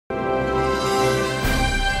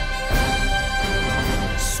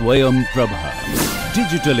Swayam Prabha.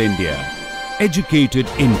 Digital India. Educated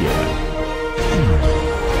India.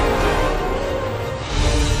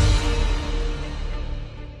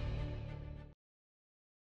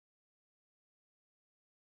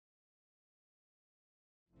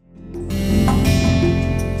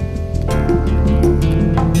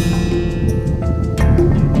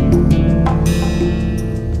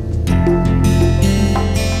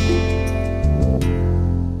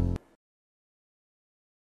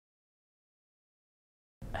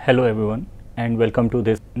 Hello everyone, and welcome to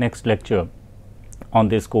this next lecture on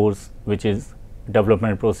this course, which is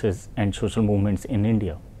Development Process and Social Movements in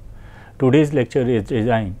India. Today's lecture is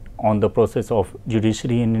designed on the process of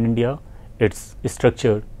judiciary in India, its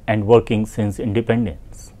structure and working since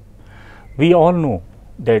independence. We all know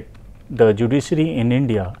that the judiciary in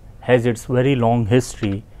India has its very long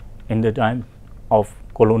history in the time of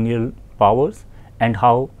colonial powers, and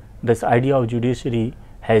how this idea of judiciary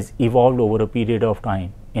has evolved over a period of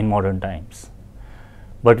time in modern times.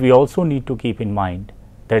 But we also need to keep in mind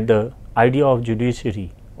that the idea of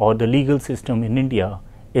judiciary or the legal system in India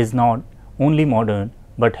is not only modern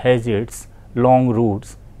but has its long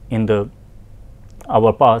roots in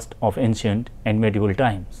our past of ancient and medieval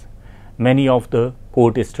times. Many of the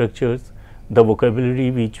court structures, the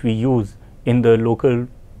vocabulary which we use in the local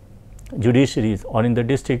judiciaries or in the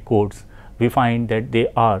district courts, we find that they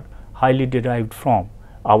are highly derived from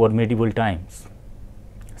our medieval times.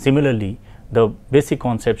 Similarly, the basic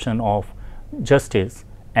conception of justice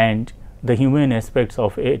and the human aspects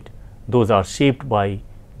of it, those are shaped by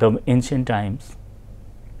the ancient times,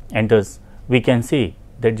 and thus we can say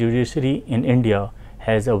that judiciary in India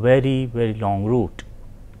has a very long root.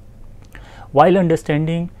 While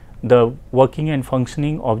understanding the working and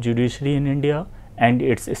functioning of judiciary in India and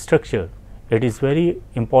its structure, it is very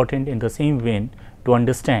important in the same vein to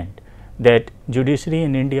understand that judiciary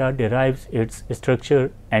in India derives its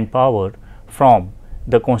structure and power from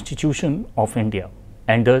the Constitution of India,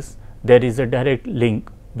 and thus there is a direct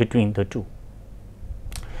link between the two.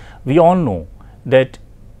 We all know that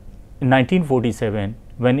in 1947,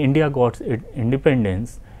 when India got its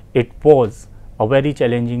independence, it was a very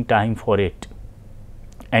challenging time for it,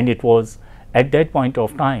 and it was at that point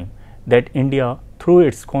of time that India, through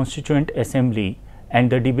its Constituent Assembly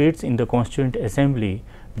and the debates in the Constituent Assembly,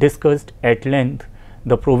 discussed at length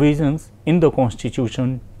the provisions in the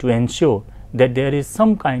Constitution to ensure that there is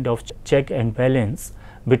some kind of check and balance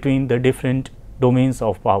between the different domains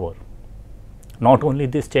of power. Not only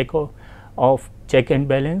this check and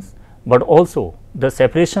balance, but also the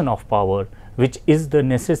separation of power, which is the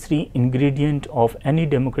necessary ingredient of any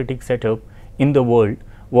democratic setup in the world,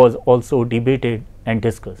 was also debated and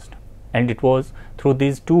discussed. And it was through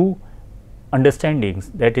these two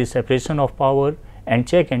understandings, that is separation of power and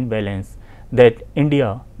check and balance, that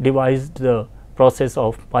India devised the process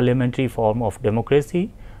of parliamentary form of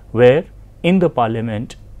democracy, where in the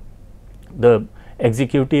parliament the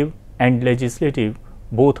executive and legislative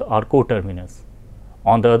both are coterminous.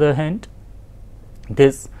 On the other hand,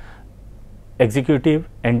 this executive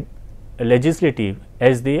and legislative,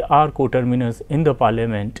 as they are coterminous in the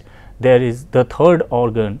parliament, there is the third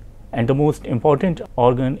organ and the most important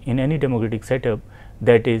organ in any democratic setup,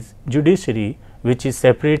 that is judiciary, which is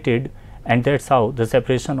separated, and that is how the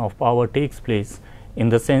separation of power takes place, in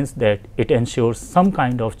the sense that it ensures some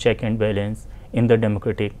kind of check and balance in the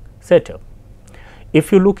democratic setup.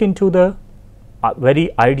 If you look into the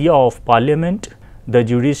very idea of parliament, the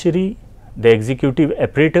judiciary, the executive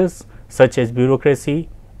apparatus such as bureaucracy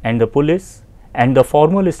and the police, and the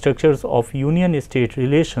formal structures of union-state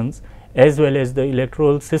relations as well as the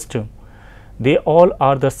electoral system, they all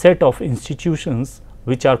are the set of institutions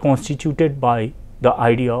which are constituted by the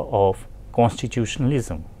idea of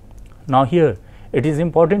constitutionalism. Now here it is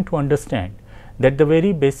important to understand that the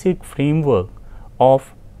very basic framework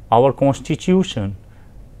of our constitution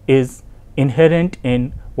is inherent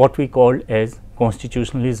in what we call as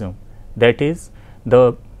constitutionalism, that is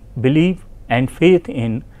the belief and faith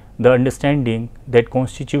in the understanding that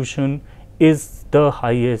constitution is the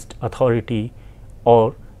highest authority,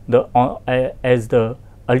 or as the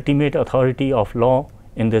ultimate authority of law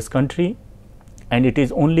in this country, and it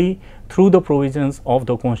is only through the provisions of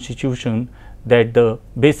the constitution that the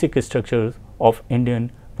basic structures of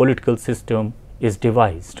Indian political system is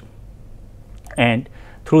devised, and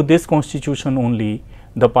through this constitution only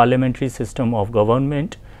the parliamentary system of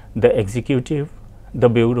government, the executive, the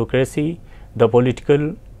bureaucracy, the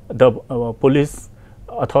police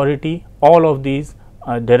authority, all of these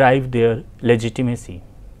derive their legitimacy.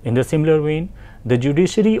 In the similar vein, the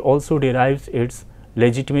judiciary also derives its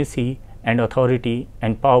legitimacy and authority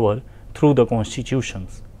and power through the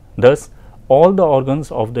constitutions. Thus, all the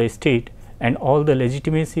organs of the state and all the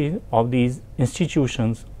legitimacy of these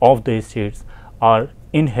institutions of the states are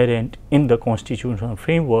inherent in the constitutional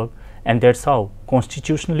framework, and that is how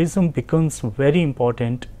constitutionalism becomes very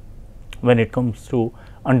important when it comes to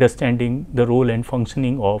understanding the role and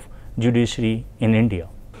functioning of judiciary in India.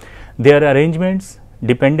 Their arrangements,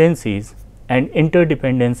 dependencies and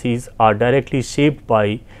interdependencies are directly shaped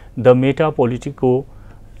by the meta-politico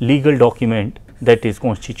legal document that is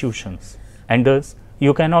constitutions, and thus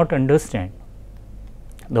you cannot understand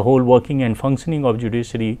the whole working and functioning of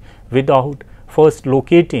judiciary without first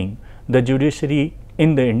locating the judiciary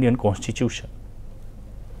in the Indian constitution.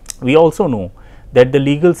 We also know that the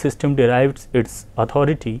legal system derives its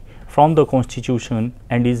authority from the constitution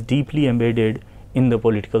and is deeply embedded in the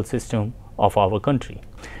political system of our country.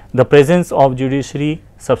 The presence of judiciary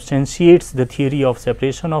substantiates the theory of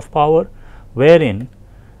separation of power, wherein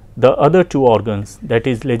the other two organs, that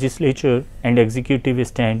is legislature and executive,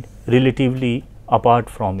 stand relatively apart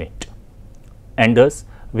from it. And thus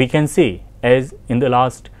we can say, as in the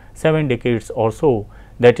last 7 decades or so,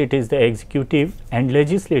 that it is the executive and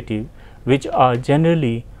legislative which are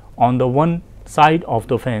generally on the one side of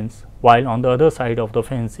the fence, while on the other side of the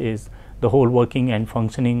fence is the whole working and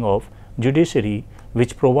functioning of judiciary,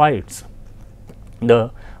 which provides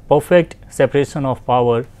the perfect separation of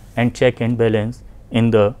power and check and balance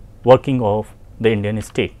in the working of the Indian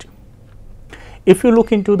state. If you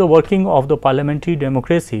look into the working of the parliamentary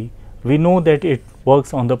democracy, we know that it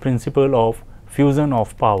works on the principle of fusion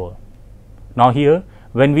of power. Now here,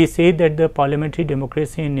 when we say that the parliamentary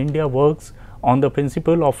democracy in India works on the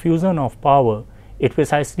principle of fusion of power, it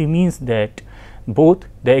precisely means that both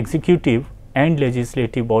the executive and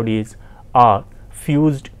legislative bodies are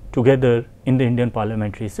fused together in the Indian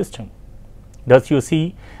parliamentary system. Thus you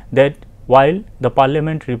see that while the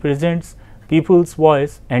parliament represents people's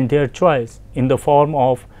voice and their choice in the form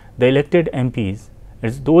of the elected MPs,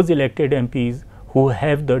 it's those elected MPs who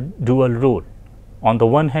have the dual role. On the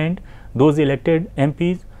one hand, those elected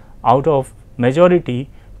MPs out of majority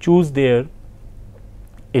choose their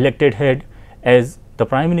elected head as the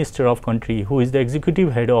Prime Minister of country, who is the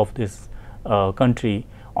executive head of this country.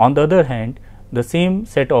 On the other hand, the same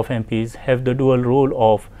set of MPs have the dual role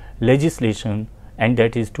of legislation, and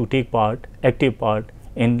that is to take part, active part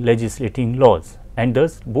in legislating laws, and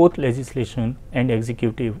thus both legislation and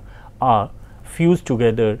executive are fused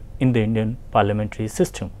together in the Indian parliamentary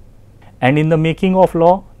system. And in the making of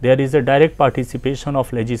law, there is a direct participation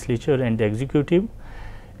of legislature and the executive.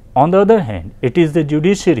 On the other hand, it is the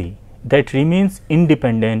judiciary that remains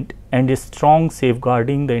independent and is strong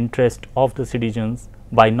safeguarding the interest of the citizens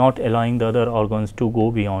by not allowing the other organs to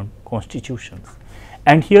go beyond constitutions.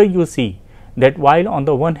 And here you see that while on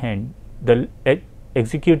the one hand the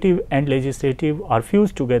executive and legislative are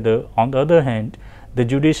fused together, on the other hand the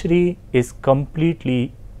judiciary is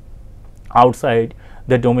completely outside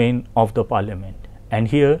the domain of the parliament, and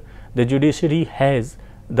here the judiciary has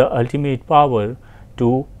the ultimate power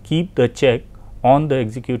to keep the check on the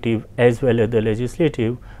executive as well as the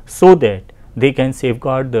legislative, so that they can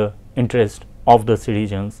safeguard the interest of the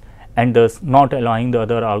citizens and thus not allowing the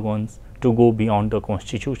other organs to go beyond the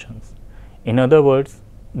constitutions. In other words,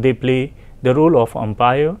 they play the role of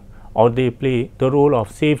umpire, or they play the role of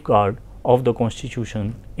safeguard of the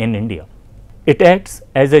constitution in India. It acts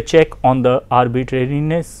as a check on the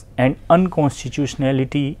arbitrariness and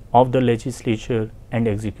unconstitutionality of the legislature and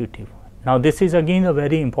executive. Now, this is again a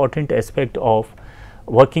very important aspect of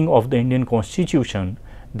working of the Indian constitution,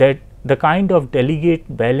 that the kind of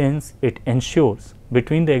delicate balance it ensures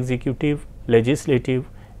between the executive, legislative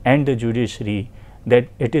and the judiciary, that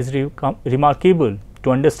it is remarkable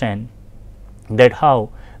to understand that how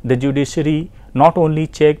the judiciary not only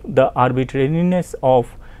check the arbitrariness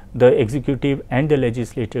of the executive and the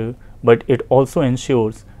legislature, but it also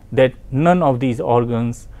ensures that none of these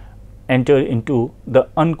organs enter into the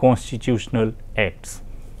unconstitutional acts.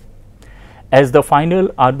 As the final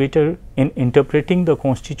arbiter in interpreting the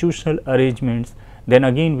constitutional arrangements, then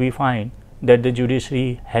again we find that the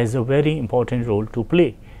judiciary has a very important role to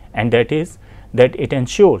play, and that is that it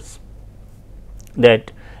ensures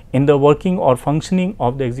that in the working or functioning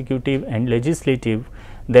of the executive and legislative,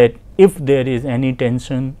 that if there is any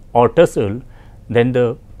tension or tussle, then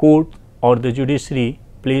the court or the judiciary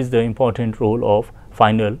plays the important role of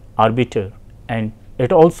final arbiter, and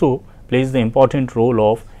it also plays the important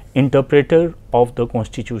role of interpreter of the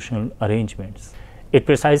constitutional arrangements. It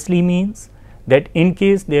precisely means that in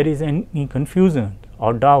case there is any confusion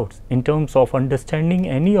or doubts in terms of understanding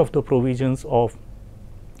any of the provisions of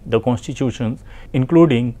the constitutions,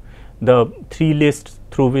 including the three lists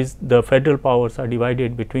through which the federal powers are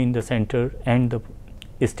divided between the center and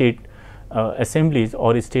the state assemblies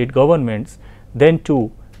or state governments, then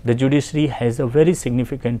too the judiciary has a very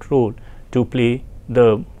significant role to play,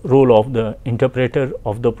 the role of the interpreter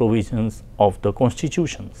of the provisions of the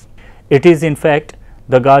constitutions. It is in fact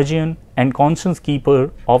the guardian and conscience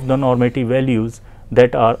keeper of the normative values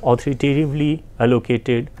that are authoritatively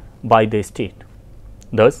allocated by the state.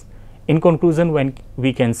 Thus, in conclusion, when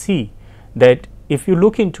we can see that if you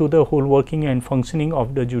look into the whole working and functioning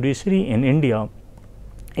of the judiciary in India,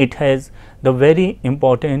 it has the very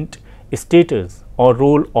important status or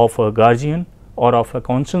role of a guardian or of a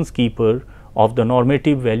conscience keeper of the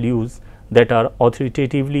normative values that are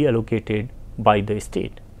authoritatively allocated by the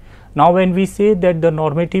state. Now, when we say that the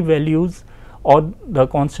normative values or the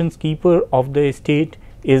conscience keeper of the state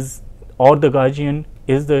is, or the guardian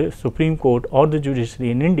is the Supreme Court or the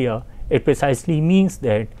judiciary in India, it precisely means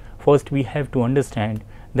that first we have to understand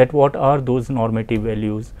that what are those normative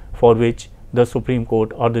values for which the Supreme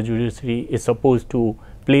Court or the judiciary is supposed to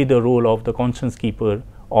play the role of the conscience keeper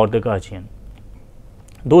or the guardian.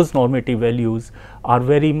 Those normative values are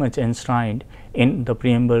very much enshrined in the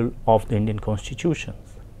preamble of the Indian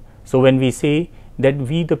Constitutions. So, when we say that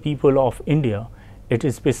we the people of India, it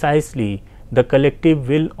is precisely the collective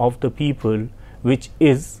will of the people which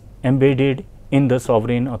is embedded in the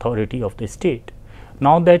sovereign authority of the state.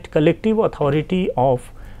 Now, that collective authority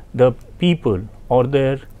of the people or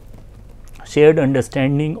their shared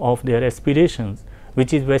understanding of their aspirations,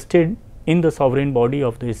 which is vested in the sovereign body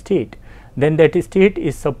of the state, then that state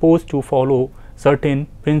is supposed to follow certain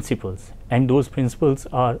principles, and those principles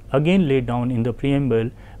are again laid down in the preamble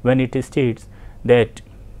when it states that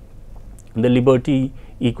the liberty,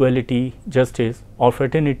 equality, justice or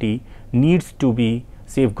fraternity needs to be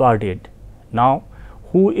safeguarded. Now,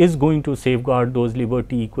 who is going to safeguard those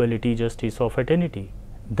liberty, equality, justice or fraternity?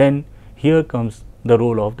 Then here comes the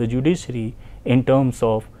role of the judiciary in terms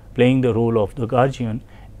of playing the role of the guardian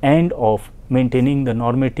and of maintaining the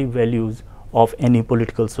normative values of any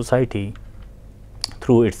political society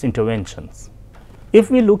through its interventions.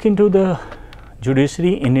 If we look into the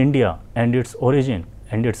judiciary in India and its origin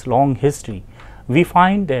and its long history, we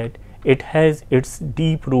find that it has its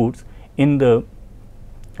deep roots in the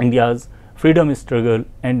India's freedom struggle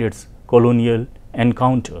and its colonial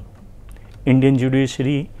encounter. Indian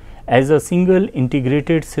judiciary as a single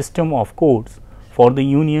integrated system of courts for the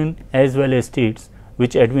union as well as states,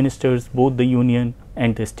 which administers both the union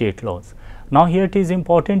and the state laws. Now, here it is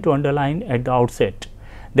important to underline at the outset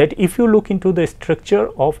that if you look into the structure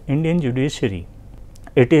of Indian judiciary,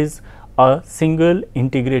 it is a single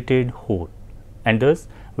integrated whole, and thus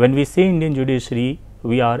when we say Indian judiciary,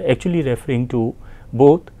 we are actually referring to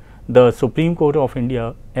both the Supreme Court of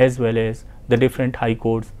India as well as the different high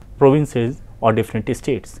courts, provinces or different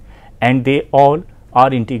states, and they all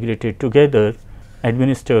are integrated together,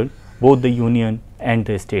 administered both the union and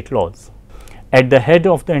the state laws. At the head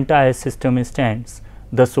of the entire system stands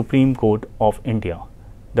the Supreme Court of India.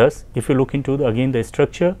 Thus, if you look into again the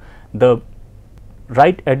structure, the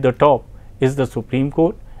right at the top is the Supreme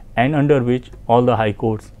Court, and under which all the high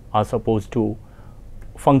courts are supposed to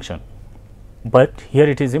function. But here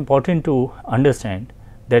it is important to understand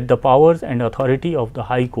that the powers and authority of the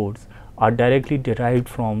high courts are directly derived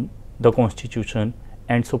from the Constitution,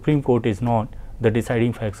 and Supreme Court is not the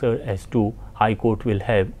deciding factor as to high court will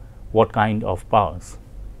have what kind of powers.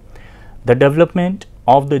 The development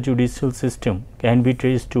of the judicial system can be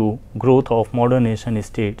traced to growth of modern nation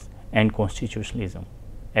states and constitutionalism.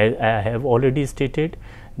 As I have already stated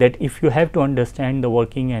that if you have to understand the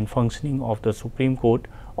working and functioning of the Supreme Court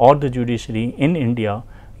or the judiciary in India,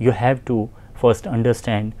 you have to first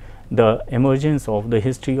understand the emergence of the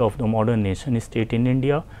history of the modern nation state in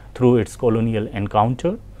India through its colonial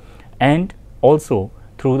encounter, and also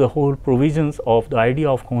through the whole provisions of the idea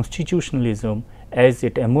of constitutionalism as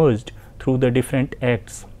it emerged through the different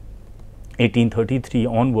acts 1833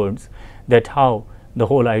 onwards, that how the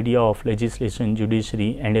whole idea of legislation,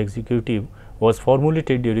 judiciary and executive was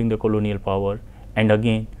formulated during the colonial power, and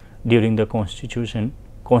again during the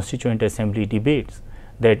constituent assembly debates,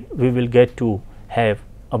 that we will get to have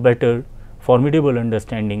a better formidable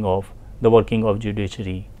understanding of the working of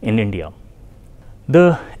judiciary in India.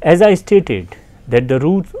 As I stated that the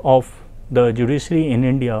roots of the judiciary in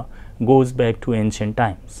India goes back to ancient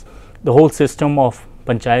times. The whole system of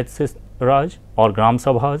Panchayat Raj or Gram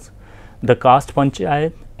Sabhas, the caste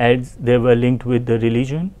Panchayat as they were linked with the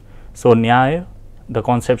religion. So, Nyaya, the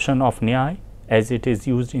conception of Nyaya as it is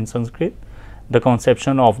used in Sanskrit, the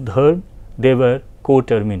conception of Dharma, they were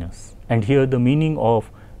coterminous, and here the meaning of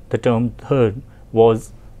the term Dharma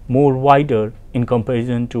was more wider in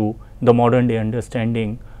comparison to the modern day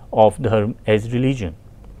understanding of dharma as religion,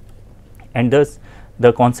 and thus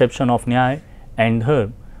the conception of nyaya and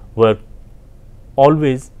dharma were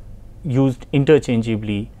always used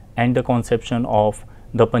interchangeably, and the conception of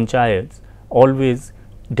the panchayats always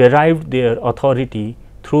derived their authority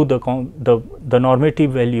through the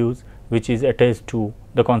normative values which is attached to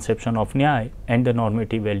the conception of nyaya and the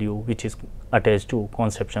normative value which is attached to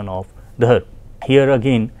conception of dharma. Here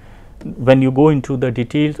again, when you go into the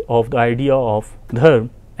details of the idea of dharma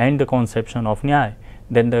and the conception of nyaya,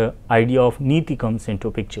 then the idea of niti comes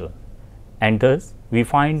into picture, and thus we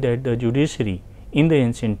find that the judiciary in the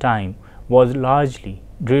ancient time was largely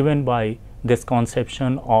driven by this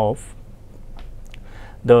conception of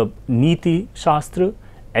the niti shastra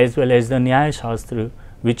as well as the nyaya shastra,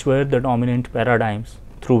 which were the dominant paradigms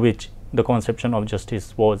through which the conception of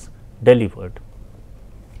justice was delivered.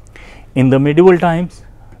 In the medieval times,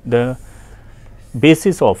 the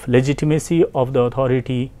basis of legitimacy of the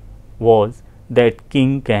authority was that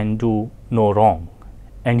king can do no wrong,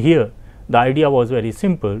 and here the idea was very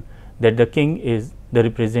simple, that the king is the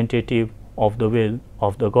representative of the will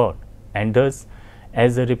of the god, and thus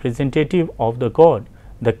as a representative of the god,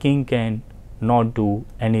 the king can not do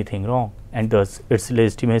anything wrong, and thus its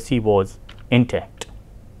legitimacy was intact.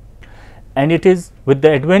 And it is with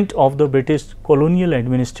the advent of the British colonial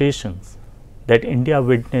administrations that India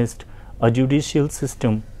witnessed a judicial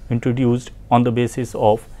system introduced on the basis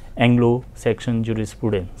of Anglo-Saxon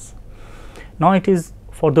jurisprudence. Now, it is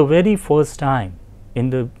for the very first time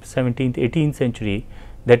in the 17th, 18th century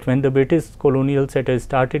that when the British colonial settlers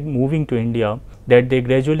started moving to India, that they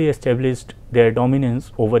gradually established their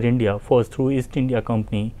dominance over India, first through East India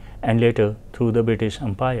Company and later through the British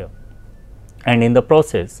Empire. And in the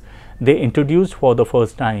process, they introduced for the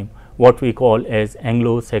first time what we call as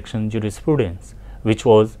Anglo-Saxon jurisprudence, which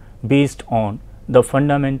was based on the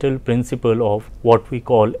fundamental principle of what we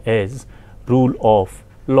call as rule of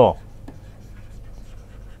law.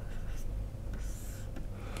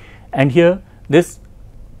 And here this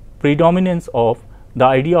predominance of the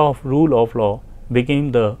idea of rule of law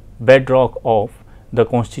became the bedrock of the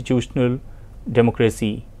constitutional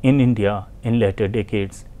democracy in India in later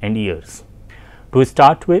decades and years. To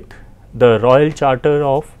start with, the Royal Charter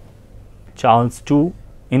of Charles II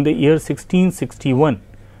in the year 1661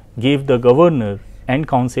 gave the governor and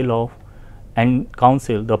council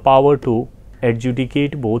the power to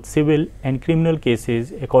adjudicate both civil and criminal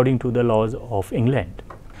cases according to the laws of England.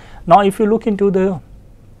 Now, if you look into the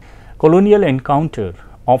colonial encounter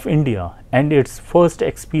of India and its first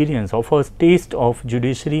experience or first taste of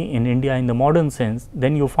judiciary in India in the modern sense,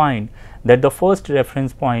 then you find that the first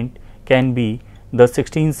reference point can be the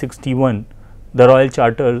 1661, the Royal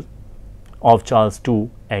Charter of Charles II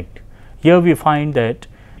Act. Here we find that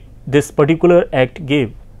this particular act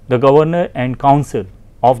gave the governor and council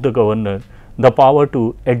of the governor the power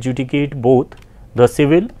to adjudicate both the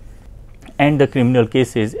civil and the criminal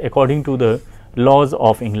cases according to the laws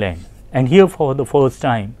of England. And here for the first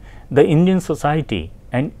time, the Indian society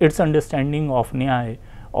and its understanding of nyaya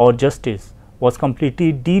or justice was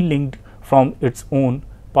completely de-linked from its own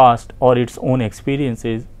past or its own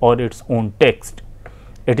experiences or its own text.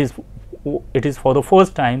 It is for the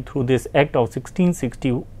first time through this act of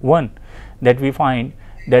 1661 that we find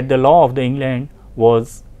that the law of the England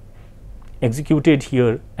was executed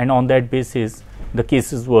here, and on that basis the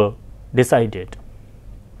cases were decided.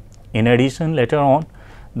 In addition, later on,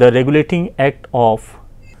 the Regulating Act of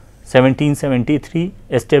 1773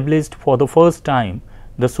 established for the first time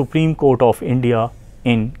the Supreme Court of India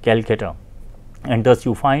in Calcutta, and thus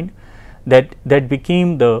you find that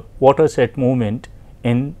became the watershed moment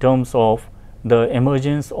in terms of the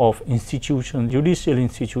emergence of institutions, judicial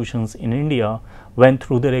institutions in India, when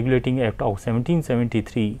through the Regulating Act of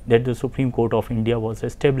 1773 that the Supreme Court of India was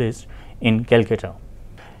established in Calcutta.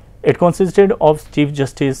 It consisted of Chief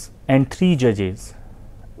Justice and 3 judges,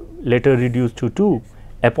 later reduced to 2,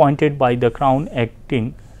 appointed by the Crown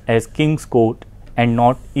acting as King's Court and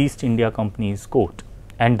not East India Company's Court.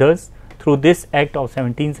 And thus through this Act of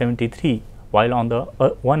 1773, while on the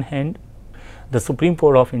one hand the Supreme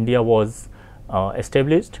Court of India was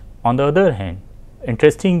established, on the other hand,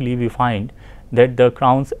 interestingly we find that the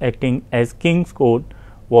Crown's acting as King's Court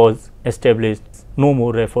was established, no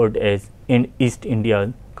more referred as in East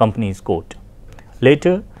India Company's Court.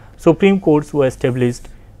 Later, Supreme Courts were established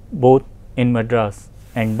both in Madras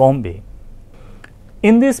and Bombay.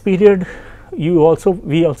 In this period, we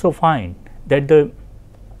also find that the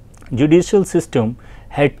judicial system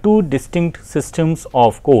had 2 distinct systems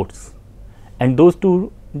of courts, and those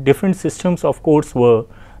 2 different systems of courts were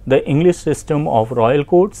the English system of royal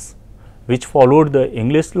courts, which followed the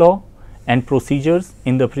English law and procedures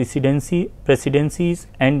in the presidencies,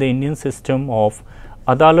 and the Indian system of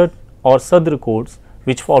Adalat or Sadr courts,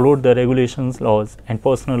 which followed the regulations, laws and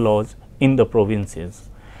personal laws in the provinces.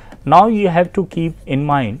 Now, you have to keep in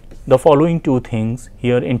mind the following two things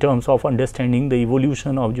here in terms of understanding the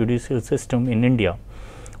evolution of judicial system in India.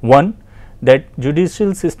 One, that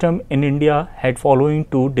judicial system in India had following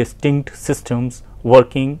two distinct systems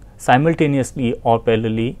working simultaneously or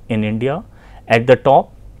parallelly in India. At the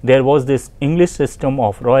top, there was this English system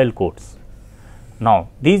of royal courts. Now,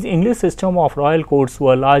 these English system of royal courts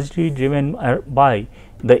were largely driven by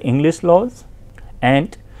the English laws,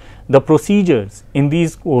 and the procedures in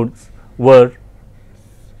these courts were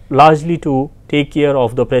largely to take care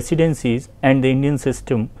of the presidencies and the Indian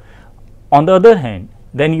system. On the other hand,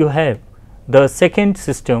 then you have the second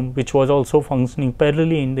system, which was also functioning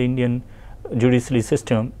parallelly in the Indian judiciary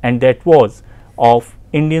system, and that was of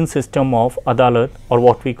Indian system of Adalat, or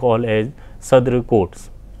what we call as Sadr courts.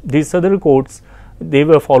 These Sadr courts, they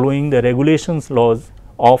were following the regulations, laws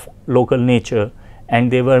of local nature,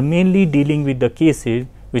 and they were mainly dealing with the cases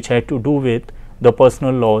which had to do with the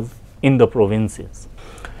personal laws in the provinces.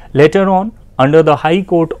 Later on, under the High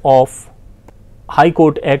Court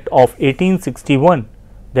Act of 1861,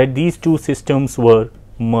 that these two systems were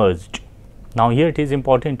merged. Now, here it is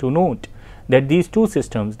important to note that these two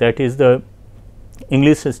systems, that is the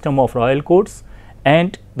English system of royal courts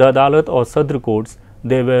and the Adalat or Sadr courts,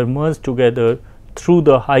 they were merged together through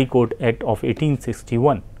the High Court Act of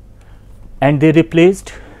 1861, and they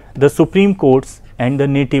replaced the Supreme Courts and the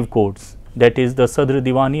native courts, that is the Sadr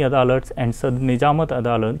Diwani Adalats and Sadr Nijamat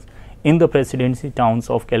Adalats in the presidency towns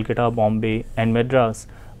of Calcutta, Bombay and Madras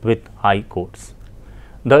with high courts.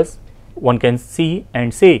 Thus, one can see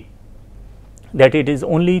and say that it is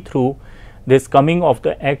only through this coming of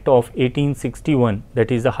the Act of 1861,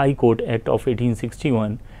 that is the High Court Act of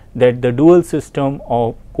 1861, that the dual system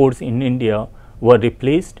of courts in India were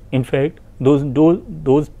replaced. In fact, those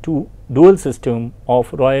two dual system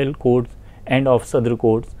of royal courts and of Sadr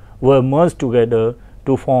courts were merged together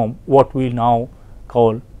to form what we now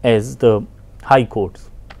call as the high courts.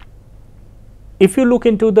 If you look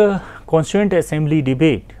into the Constituent Assembly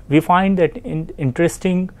debate, we find that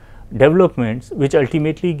interesting developments which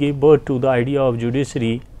ultimately gave birth to the idea of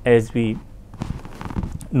judiciary as we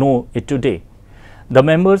know it today. The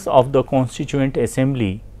members of the Constituent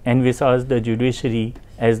Assembly envisaged the judiciary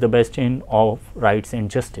as the bastion of rights and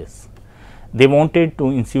justice. They wanted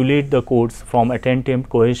to insulate the courts from attempted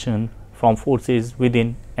coercion from forces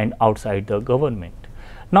within and outside the government.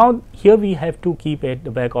 Now, here we have to keep at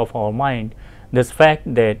the back of our mind this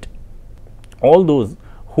fact that all those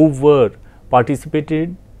who were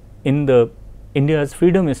participated in the India's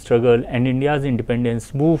freedom struggle and India's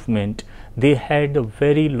independence movement, they had a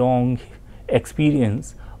very long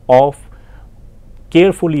experience of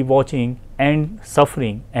carefully watching and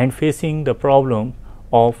suffering and facing the problem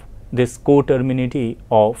of this co-terminity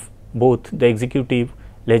of both the executive,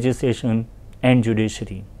 legislation and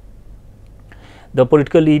judiciary. The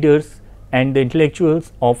political leaders and the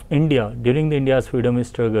intellectuals of India during the India's freedom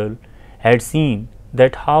struggle had seen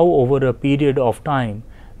that how over a period of time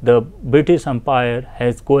the British Empire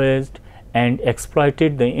has coerced and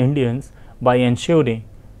exploited the Indians by ensuring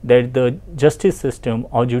that the justice system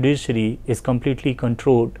or judiciary is completely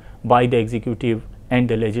controlled by the executive and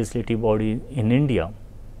the legislative body in India.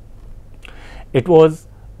 It was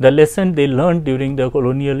the lesson they learned during the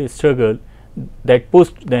colonial struggle that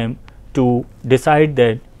pushed them to decide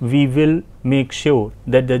that we will make sure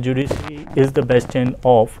that the judiciary is the bastion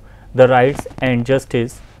of the rights and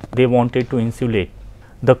justice they wanted to insulate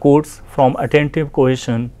the courts from attempted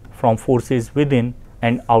coercion from forces within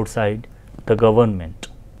and outside the government.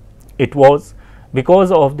 It was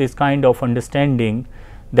because of this kind of understanding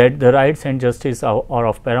that the rights and justice are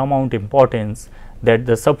of paramount importance that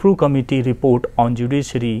the Sapru Committee report on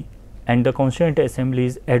judiciary and the Constituent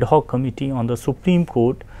Assembly's ad hoc committee on the Supreme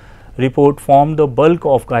Court report formed the bulk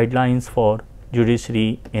of guidelines for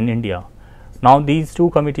judiciary in India. Now, these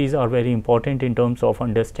two committees are very important in terms of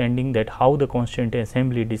understanding that how the Constituent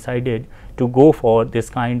Assembly decided to go for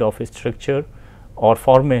this kind of structure or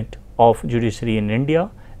format of judiciary in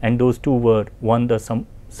India, and those two were one the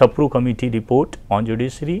Sapru Committee report on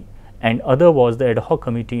judiciary and other was the ad hoc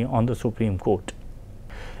committee on the Supreme Court.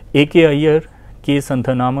 A.K. Iyer, K.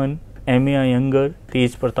 Santhanaman, M.A. Iyengar, Tej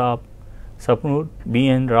Pratap, Sapnur,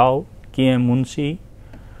 B.N. Rao, K.M. Munshi,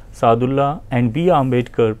 Sadullah and B.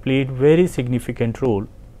 Ambedkar played very significant role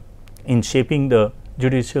in shaping the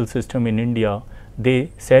judicial system in India.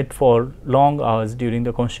 They sat for long hours during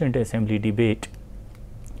the Constituent Assembly debate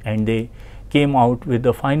and they came out with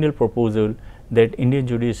the final proposal that Indian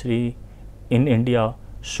judiciary in India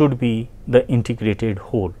should be the integrated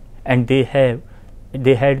whole, and they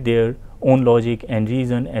had their own logic and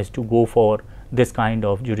reason as to go for this kind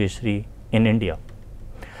of judiciary in India.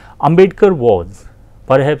 Ambedkar was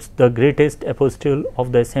perhaps the greatest apostle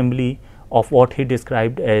of the assembly of what he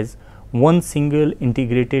described as one single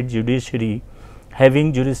integrated judiciary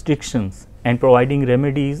having jurisdictions and providing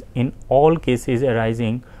remedies in all cases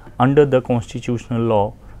arising under the constitutional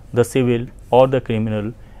law, the civil or the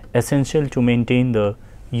criminal, essential to maintain the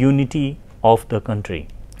unity of the country.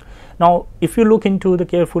 Now, if you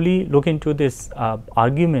carefully look into this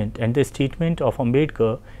argument and the statement of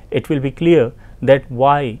Ambedkar, it will be clear that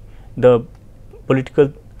why the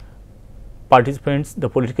political participants, the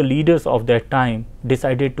political leaders of that time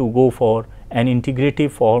decided to go for an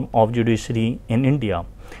integrative form of judiciary in India.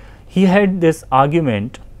 He had this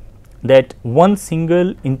argument that one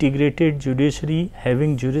single integrated judiciary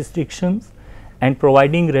having jurisdictions and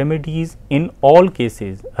providing remedies in all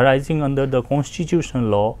cases arising under the constitutional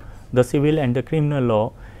law, the civil and the criminal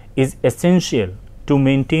law is essential to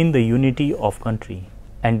maintain the unity of country,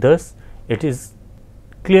 and thus it is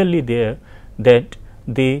clearly there that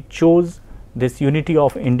they chose this unity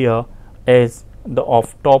of India as the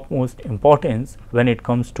of topmost importance when it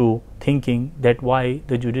comes to thinking that why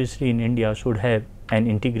the judiciary in India should have an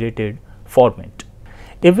integrated format.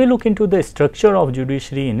 If we look into the structure of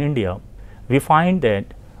judiciary in India, we find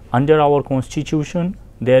that under our constitution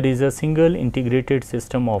there is a single integrated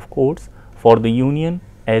system of courts for the union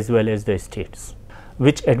as well as the states,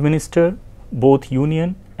 which administer both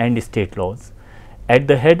union and state laws. At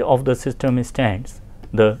the head of the system stands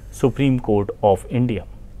the Supreme Court of India.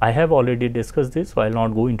 I have already discussed this, so I will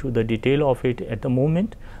not go into the detail of it at the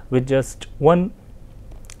moment, with just one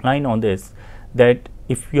line on this, that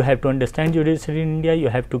if you have to understand judiciary in India, you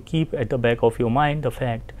have to keep at the back of your mind the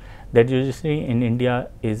fact that judiciary in India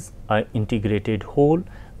is an integrated whole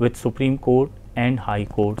with Supreme Court and High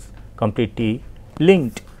Courts completely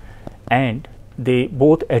linked, and they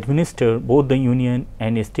both administer both the union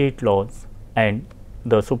and state laws, and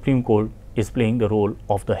the Supreme Court is playing the role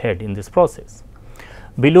of the head in this process.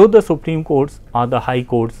 Below the Supreme Courts are the High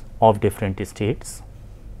Courts of different states.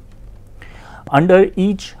 Under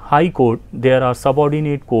each High Court there are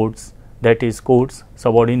subordinate courts, that is courts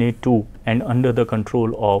subordinate to and under the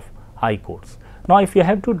control of High Courts. Now, if you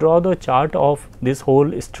have to draw the chart of this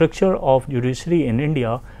whole structure of judiciary in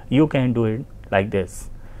India, you can do it like this.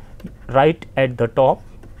 Right at the top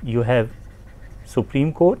you have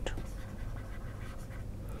Supreme Court,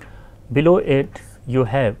 below it you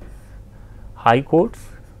have High Courts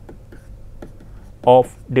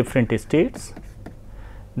of different states,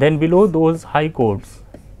 then below those High Courts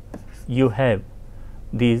you have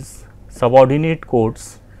these subordinate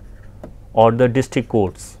courts or the district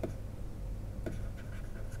courts.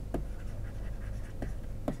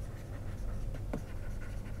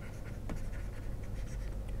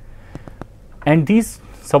 And these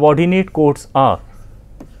subordinate courts are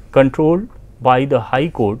controlled by the High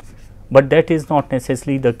Courts, but that is not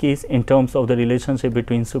necessarily the case in terms of the relationship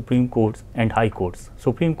between Supreme Courts and High Courts.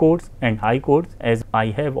 Supreme Courts and High Courts, as I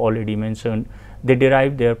have already mentioned, they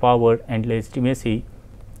derive their power and legitimacy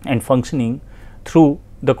and functioning through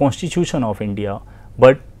the Constitution of India,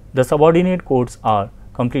 but the subordinate courts are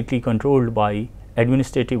completely controlled by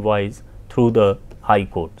administrative wise through the High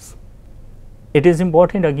Courts. It is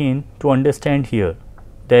important again to understand here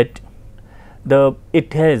that the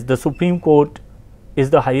Supreme Court is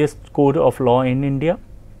the highest court of law in India.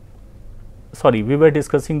 Sorry, we were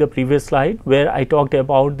discussing the previous slide where I talked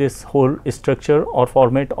about this whole structure or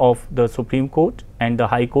format of the Supreme Court and the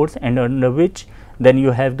High Courts, and under which then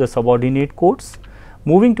you have the subordinate courts.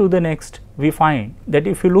 Moving to the next, we find that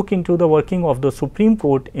if you look into the working of the Supreme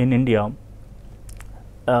Court in India,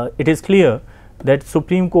 it is clear that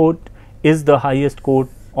Supreme Court is the highest court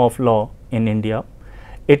of law in India.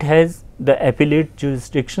 It has the appellate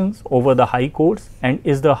jurisdictions over the High Courts and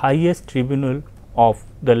is the highest tribunal of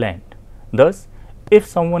the land. Thus, if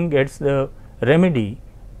someone gets the remedy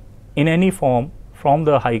in any form from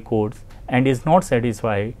the High Courts and is not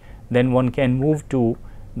satisfied, then one can move to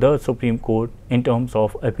the Supreme Court in terms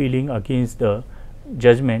of appealing against the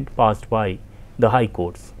judgment passed by the High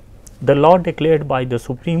Courts. The law declared by the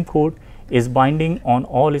Supreme Court is binding on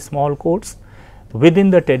all small courts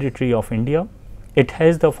within the territory of India. It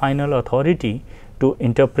has the final authority to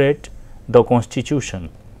interpret the Constitution.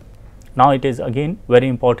 Now, it is again very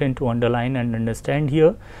important to underline and understand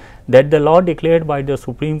here that the law declared by the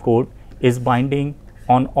Supreme Court is binding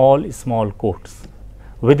on all small courts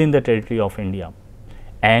within the territory of India,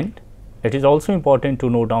 and it is also important to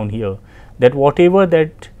note down here that whatever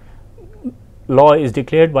that law is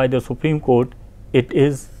declared by the Supreme Court, it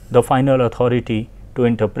is the final authority to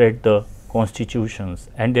interpret the constitutions,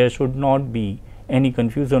 and there should not be any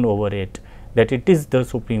confusion over it, that it is the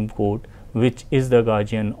Supreme Court which is the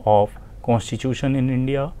guardian of constitution in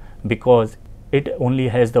India, because it only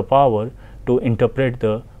has the power to interpret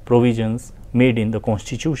the provisions made in the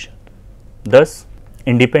constitution. Thus,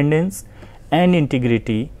 independence and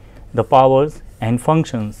integrity, the powers and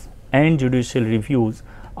functions and judicial reviews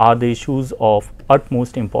are the issues of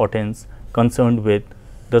utmost importance concerned with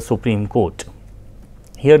the Supreme Court.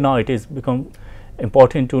 Here now it is become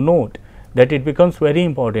important to note that it becomes very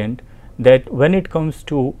important that when it comes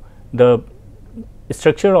to the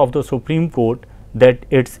structure of the Supreme Court, that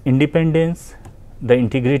its independence, the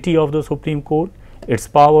integrity of the Supreme Court, its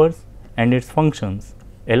powers and its functions,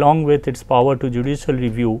 along with its power to judicial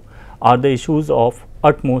review, are the issues of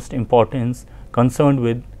utmost importance concerned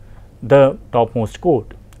with the topmost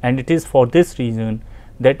court. And it is for this reason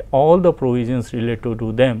that all the provisions related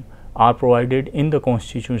to them are provided in the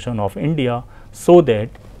Constitution of India, so that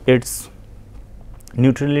its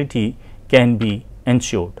neutrality can be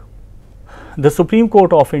ensured. The Supreme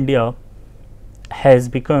Court of India has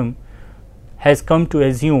come to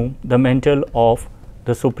assume the mantle of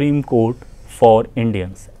the Supreme Court for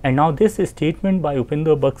Indians. And now this statement by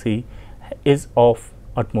Upinder Baxi is of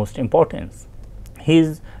utmost importance. He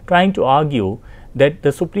is trying to argue that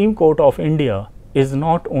the Supreme Court of India is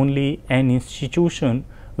not only an institution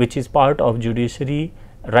which is part of judiciary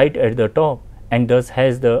right at the top, and thus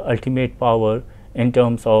has the ultimate power in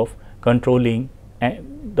terms of controlling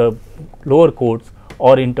the lower courts,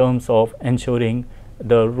 or in terms of ensuring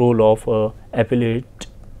the role of appellate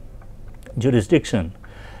jurisdiction.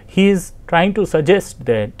 He is trying to suggest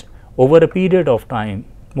that over a period of time,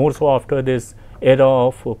 more so after this era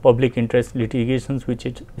of public interest litigations which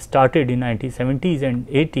it started in 1970s and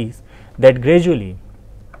 80s, that gradually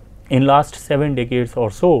in last 7 decades or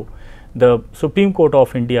so, the Supreme Court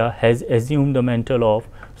of India has assumed the mantle of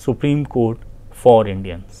Supreme Court for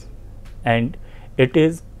Indians, and it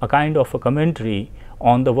is a kind of a commentary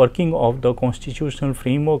on the working of the constitutional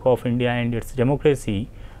framework of India and its democracy,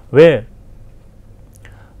 where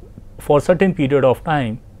for certain period of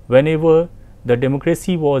time, whenever the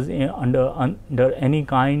democracy was under any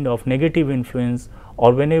kind of negative influence,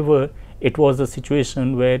 or whenever it was a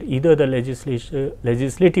situation where either the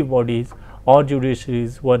legislative bodies or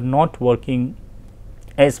judiciaries were not working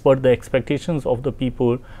as per the expectations of the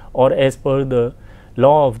people, or as per the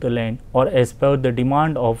law of the land, or as per the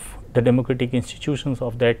demand of the democratic institutions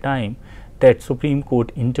of that time, that Supreme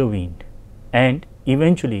Court intervened, and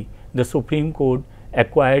eventually the Supreme Court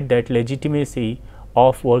acquired that legitimacy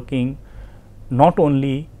of working not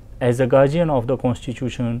only as a guardian of the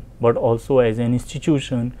Constitution, but also as an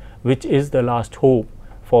institution which is the last hope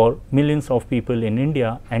for millions of people in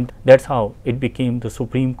India, and that's how it became the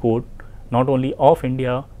Supreme Court not only of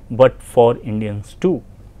India but for Indians too.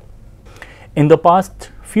 In the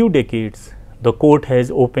past few decades, the court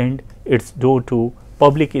has opened its door to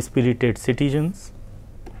public spirited citizens,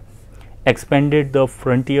 expanded the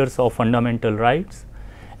frontiers of fundamental rights,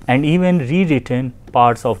 and even rewritten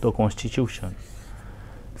parts of the Constitution.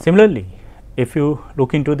 Similarly, if you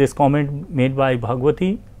look into this comment made by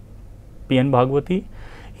Bhagwati, P.N. Bhagwati,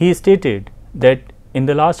 he stated that in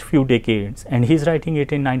the last few decades, and he is writing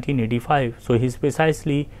it in 1985, so he is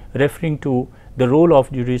precisely referring to the role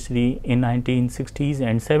of judiciary in 1960s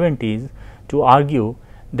and 70s to argue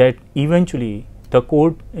that eventually the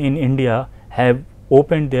court in India have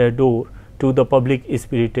opened their door to the public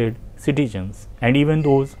spirited citizens, and even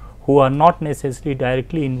those who are not necessarily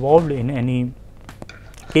directly involved in any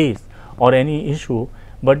case or any issue,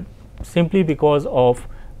 but simply because of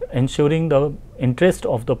ensuring the interest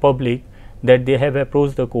of the public, that they have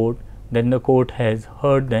approached the court, then the court has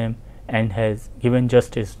heard them and has given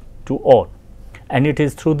justice to all. And it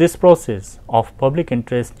is through this process of public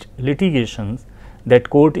interest litigations that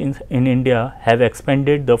courts in India have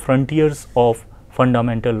expanded the frontiers of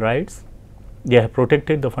fundamental rights. They have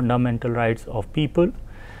protected the fundamental rights of people.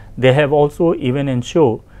 They have also even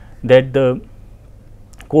ensured that the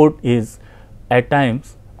court is, at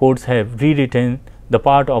times, courts have rewritten the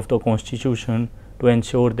part of the Constitution to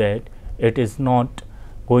ensure that it is not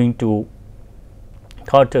going to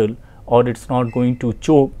throttle, or it is not going to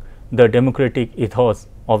choke the democratic ethos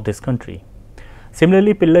of this country.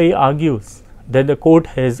 Similarly, Pillai argues that the court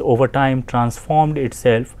has over time transformed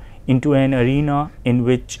itself into an arena in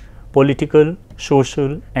which political,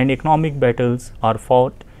 social and economic battles are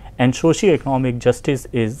fought and socio-economic justice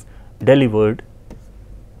is delivered.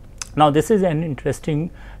 Now, this is an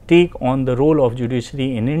interesting take on the role of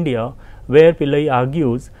judiciary in India, where Pillai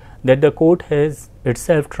argues that the court has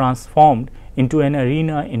itself transformed into an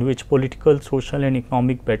arena in which political, social and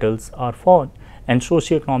economic battles are fought and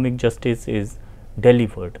socio-economic justice is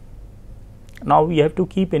delivered. Now, we have to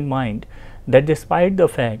keep in mind that despite the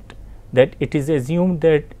fact that it is assumed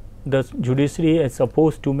that the judiciary is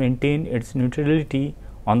supposed to maintain its neutrality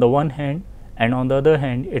on the one hand, and on the other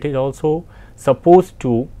hand it is also supposed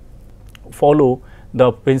to follow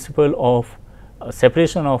the principle of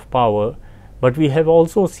separation of power, but we have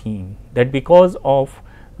also seen that because of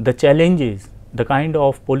the challenges, the kind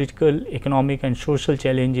of political, economic and social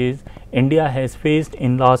challenges India has faced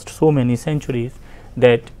in last so many centuries,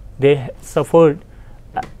 that they suffered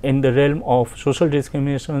in the realm of social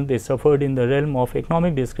discrimination, they suffered in the realm of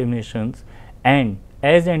economic discriminations, and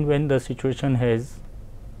as and when the situation has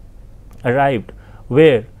arrived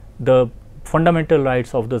where the fundamental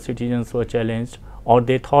rights of the citizens were challenged, or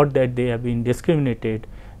they thought that they have been discriminated,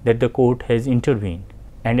 that the court has intervened,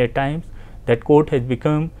 and at times that court has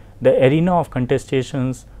become the arena of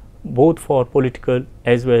contestations both for political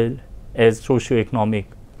as well as socio-economic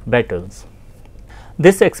battles.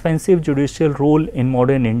 This expansive judicial role in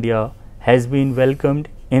modern India has been welcomed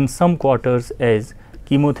in some quarters as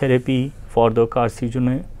chemotherapy for the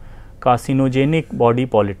carcinogenic body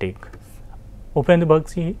politic. Upendra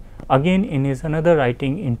Bagchi again in his another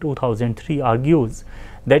writing in 2003 argues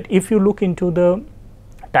that if you look into the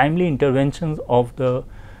timely interventions of the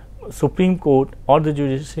Supreme Court or the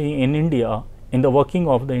judiciary in India in the working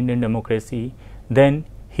of the Indian democracy, then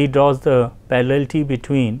he draws the parallelity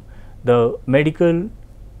between the medical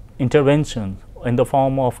intervention in the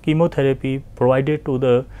form of chemotherapy provided to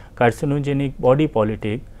the carcinogenic body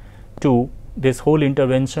politic to this whole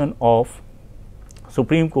intervention of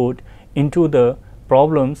Supreme Court into the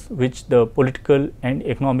problems which the political and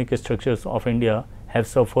economic structures of India have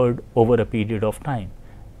suffered over a period of time.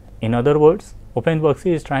 In other words, Upendra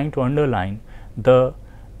Bagchi is trying to underline the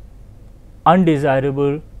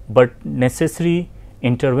undesirable but necessary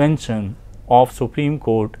intervention of Supreme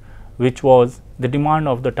Court, which was the demand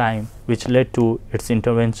of the time, which led to its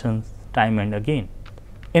interventions time and again.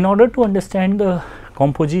 In order to understand the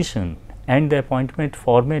composition and the appointment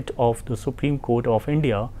format of the Supreme Court of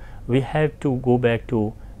India, we have to go back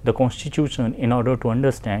to the Constitution in order to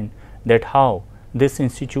understand that how this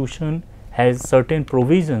institution has certain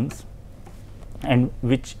provisions and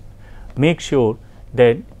which make sure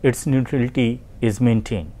that its neutrality is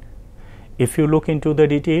maintained. If you look into the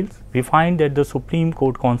details, we find that the Supreme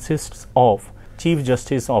Court consists of Chief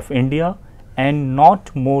Justice of India and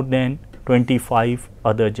not more than 25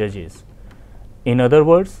 other judges. In other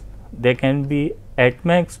words, there can be at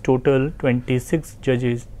max total 26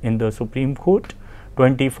 judges in the Supreme Court,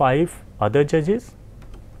 25 other judges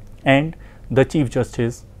and the Chief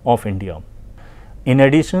Justice of India. In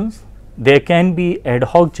addition, there can be ad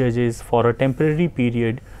hoc judges for a temporary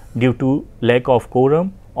period due to lack of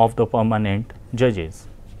quorum of the permanent judges.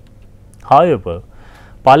 However,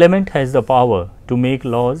 Parliament has the power to make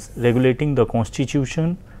laws regulating the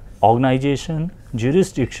constitution, organization,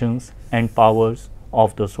 jurisdictions and powers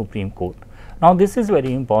of the Supreme Court. Now, this is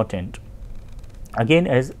very important. Again,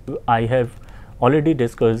 as I have already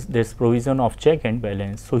discussed this provision of check and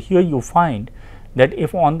balance. So, here you find that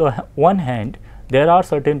if on the one hand there are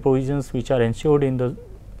certain provisions which are ensured in the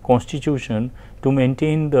Constitution to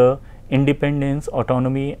maintain the independence,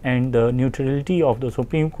 autonomy and the neutrality of the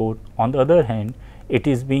Supreme Court, on the other hand it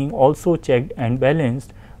is being also checked and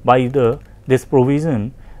balanced by this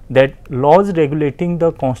provision that laws regulating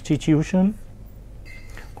the constitution,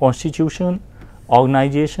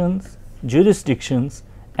 organizations, jurisdictions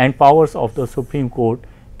and powers of the Supreme Court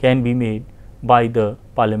can be made by the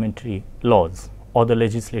parliamentary laws or the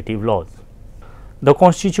legislative laws. The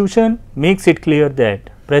Constitution makes it clear that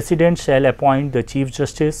President shall appoint the Chief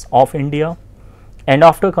Justice of India and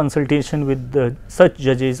after consultation with such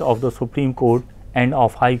judges of the Supreme Court and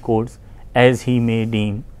of High Courts as he may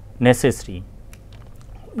deem necessary.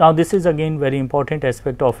 Now, this is again very important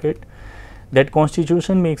aspect of it, that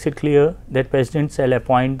Constitution makes it clear that President shall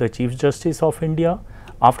appoint the Chief Justice of India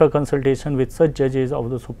after consultation with such judges of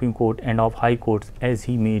the Supreme Court and of High Courts as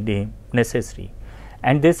he may deem necessary.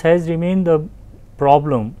 And this has remained the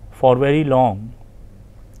problem for very long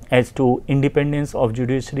as to independence of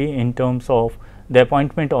judiciary in terms of the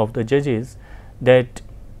appointment of the judges, that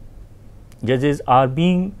judges are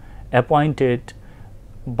being appointed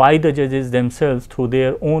by the judges themselves through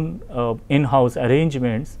their own in-house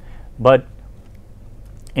arrangements, but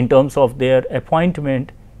in terms of their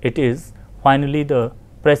appointment it is finally the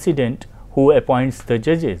President who appoints the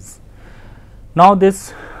judges. Now,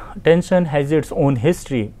 this tension has its own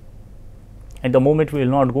history, At the moment we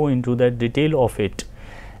will not go into the detail of it,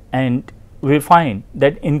 and we find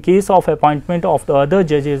that in case of appointment of the other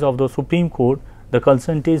judges of the Supreme Court, the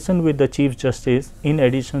consultation with the Chief Justice in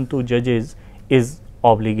addition to judges is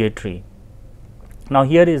obligatory. Now,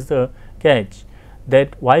 here is the catch,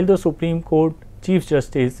 that while the Supreme Court Chief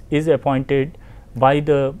Justice is appointed by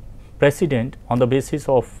the President on the basis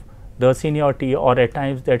of the seniority, or at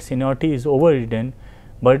times that seniority is overridden,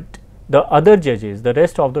 but the other judges, the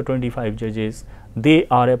rest of the 25 judges, they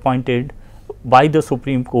are appointed by the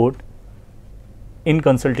Supreme Court in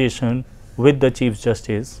consultation with the Chief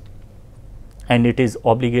Justice, and it is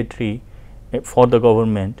obligatory for the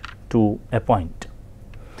government to appoint.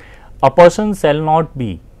 A person shall not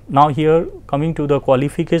be. Now, here coming to the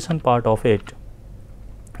qualification part of it,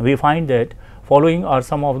 we find that following are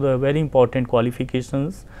some of the very important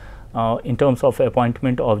qualifications in terms of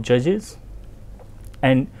appointment of judges,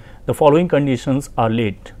 and the following conditions are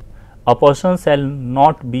laid. A person shall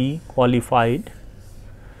not be qualified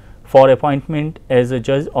for appointment as a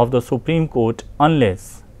judge of the Supreme Court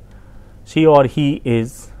unless she or he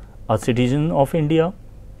is a citizen of India,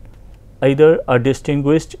 either a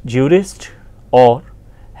distinguished jurist, or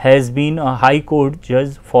has been a High Court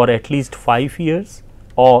judge for at least 5 years,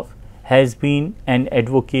 or has been an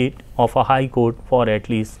advocate of a High Court for at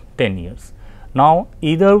least 10 years. Now,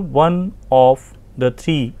 either one of the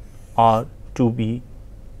three are to be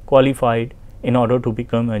qualified in order to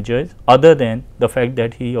become a judge, other than the fact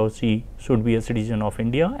that he or she should be a citizen of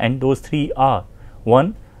India, and those three are: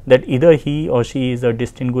 one, that either he or she is a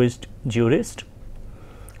distinguished jurist,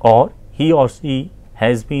 or he or she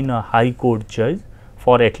has been a High Court judge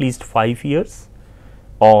for at least 5 years,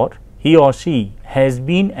 or he or she has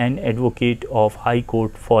been an advocate of High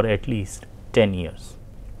Court for at least 10 years.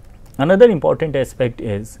 Another important aspect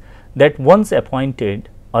is that once appointed,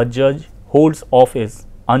 a judge holds office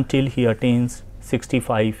until he attains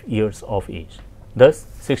 65 years of age. Thus,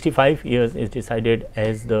 65 years is decided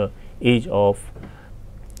as the age of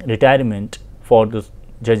retirement for the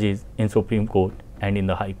judges in Supreme Court and in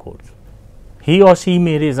the High Courts. He or she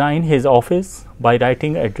may resign his office by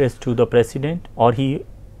writing address to the President, or he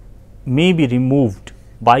may be removed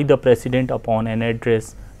by the President upon an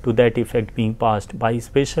address to that effect being passed by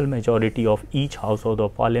special majority of each House of the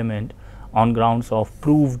Parliament on grounds of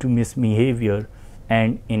proved misbehavior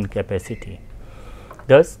and incapacity.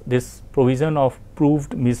 Thus, this provision of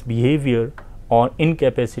proved misbehavior or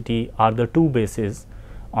incapacity are the two bases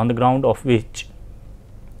on the ground of which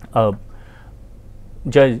a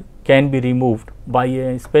judge can be removed by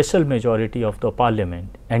a special majority of the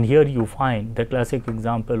Parliament. And here you find the classic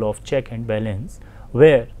example of check and balance,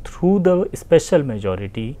 where through the special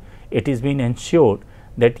majority it is been ensured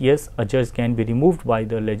that yes, a judge can be removed by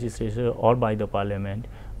the legislature or by the Parliament,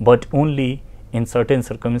 but only in certain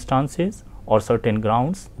circumstances or certain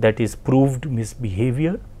grounds, that is proved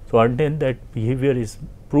misbehavior. So, until that behavior is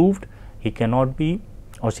proved, he cannot be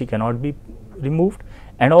or she cannot be removed,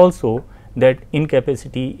 and also that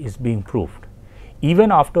incapacity is being proved.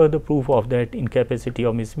 Even after the proof of that incapacity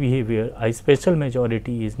or misbehavior, a special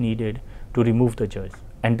majority is needed to remove the judge,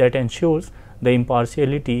 and that ensures the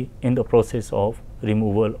impartiality in the process of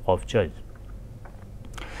removal of judge.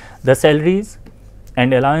 The salaries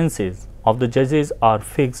and allowances of the judges are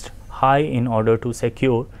fixed high in order to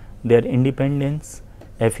secure their independence,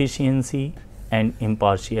 efficiency and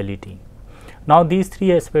impartiality. Now, these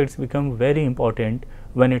three aspects become very important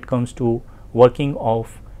when it comes to working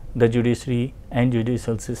of the judiciary and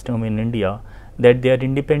judicial system in India, that their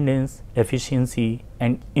independence, efficiency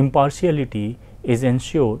and impartiality is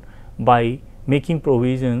ensured by making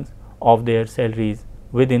provisions of their salaries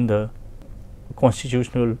within the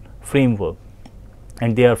constitutional framework,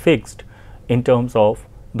 and they are fixed in terms of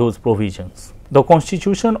those provisions. The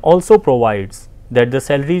Constitution also provides that the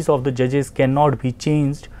salaries of the judges cannot be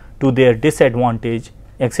changed to their disadvantage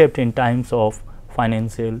except in times of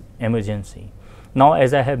financial emergency. Now,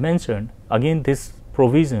 as I have mentioned, again this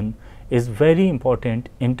provision is very important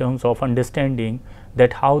in terms of understanding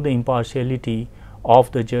that how the impartiality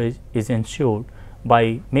of the judge is ensured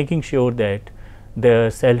by making sure that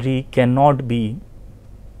their salary cannot be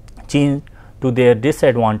changed to their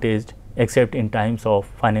disadvantage except in times of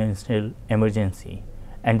financial emergency,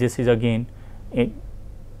 and this is again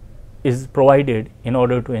is provided in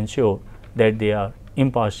order to ensure that they are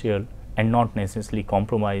impartial and not necessarily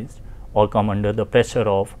compromised or come under the pressure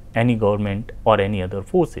of any government or any other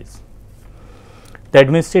forces. The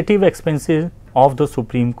administrative expenses of the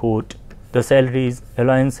Supreme Court, the salaries,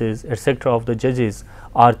 allowances, etc. of the judges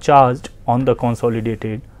are charged on the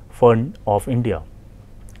Consolidated Fund of India.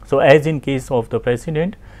 So, as in case of the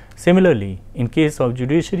President, Similarly, in case of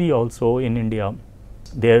judiciary also in India,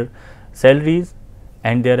 their salaries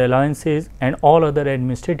and their allowances and all other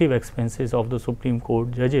administrative expenses of the Supreme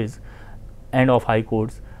Court judges and of High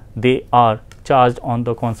Courts, they are charged on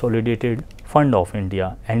the consolidated fund of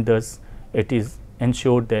India, and thus it is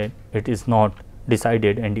ensured that it is not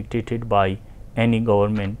decided and dictated by any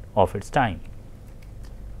government of its time.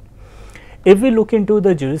 If we look into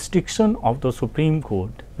the jurisdiction of the Supreme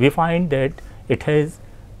Court, we find that it has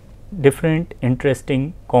different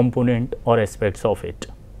interesting component or aspects of it.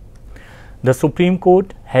 The Supreme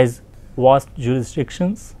Court has vast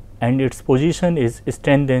jurisdictions, and its position is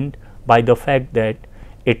strengthened by the fact that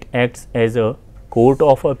it acts as a court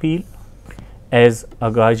of appeal, as a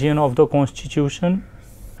guardian of the Constitution,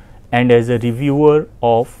 and as a reviewer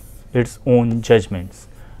of its own judgments.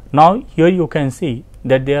 Now, here you can see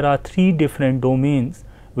that there are three different domains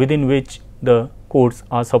within which the courts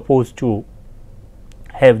are supposed to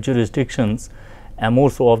have jurisdictions, and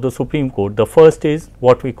more so of the Supreme Court. The first is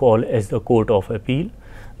what we call as the Court of Appeal.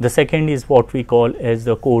 The second is what we call as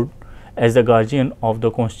the court as the guardian of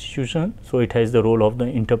the Constitution, so it has the role of the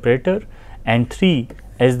interpreter, and three,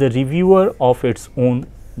 as the reviewer of its own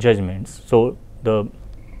judgments. So, the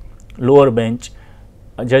lower bench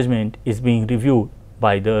judgment is being reviewed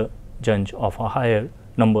by the judge of a higher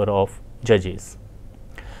number of judges.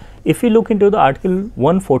 If we look into the Article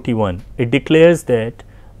 141, it declares that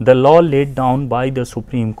the law laid down by the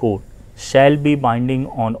Supreme Court shall be binding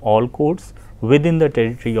on all courts within the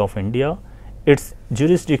territory of India. Its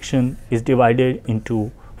jurisdiction is divided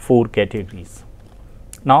into 4 categories.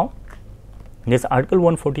 Now, this Article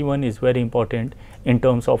 141 is very important in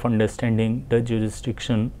terms of understanding the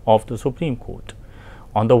jurisdiction of the Supreme Court.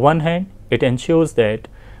 On the one hand, it ensures that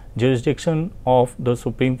jurisdiction of the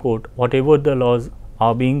Supreme Court, whatever the laws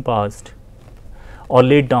are being passed or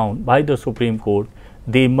laid down by the Supreme Court,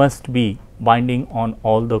 they must be binding on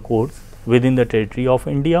all the courts within the territory of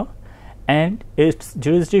India, and its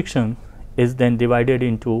jurisdiction is then divided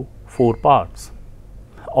into 4 parts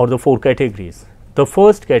or the 4 categories. The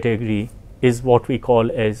first category is what we call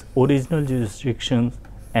as original jurisdiction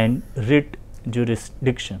and writ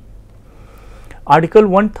jurisdiction. Article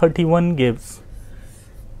 131 gives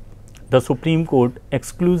the Supreme Court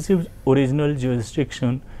exclusive original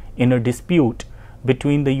jurisdiction in a dispute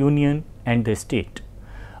between the Union and the state,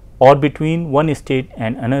 or between one state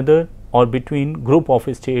and another, or between group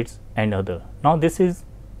of states and other. Now, this is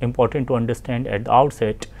important to understand at the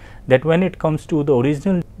outset, that when it comes to the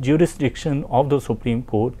original jurisdiction of the Supreme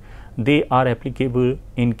Court, they are applicable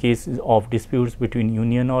in cases of disputes between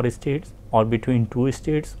union or states, or between 2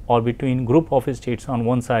 states, or between group of states on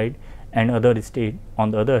one side and other state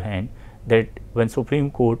on the other hand, that when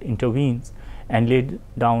Supreme Court intervenes and laid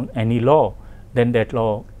down any law, then that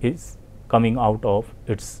law is coming out of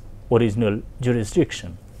its original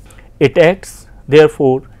jurisdiction. It acts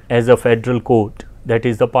therefore as a federal court, that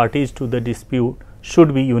is, the parties to the dispute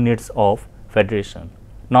should be units of federation.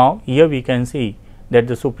 Now, here we can see that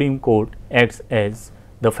the Supreme Court acts as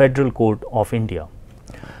the federal court of India.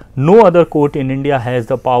 No other court in India has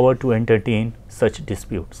the power to entertain such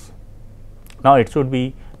disputes. Now, it should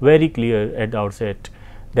be very clear at the outset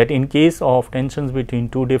that in case of tensions between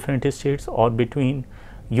 2 different states or between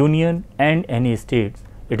union and any states,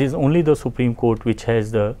 it is only the Supreme Court which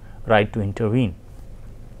has the right to intervene.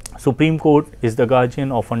 Supreme Court is the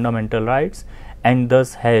guardian of fundamental rights and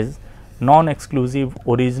thus has non-exclusive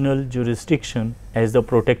original jurisdiction as the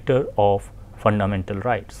protector of fundamental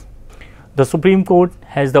rights. The Supreme Court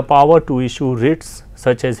has the power to issue writs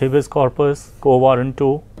such as habeas corpus, quo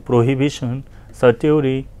warranto, prohibition,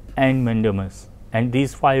 certiorari and mandamus, and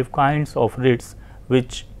these 5 kinds of writs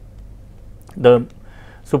which the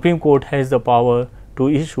Supreme Court has the power to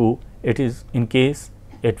issue, it is in case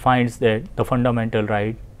it finds that the fundamental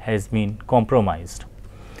right has been compromised.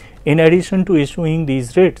 In addition to issuing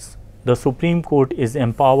these writs, the Supreme Court is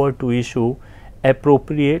empowered to issue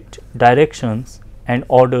appropriate directions and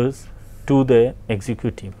orders to the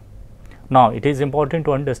executive. Now, it is important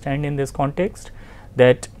to understand in this context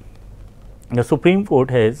that the Supreme Court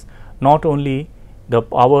has not only the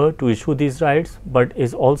power to issue these rights, but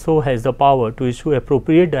is also has the power to issue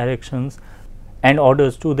appropriate directions and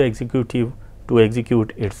orders to the executive to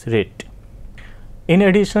execute its writ. In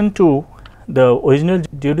addition to the original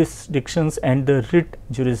jurisdictions and the writ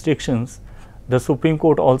jurisdictions, the Supreme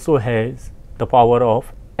Court also has the power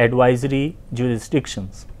of advisory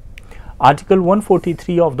jurisdictions. Article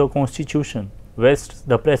 143 of the Constitution vests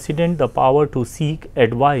the President the power to seek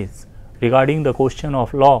advice regarding the question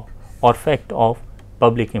of law or fact of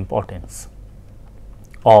public importance,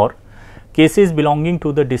 or cases belonging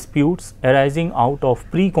to the disputes arising out of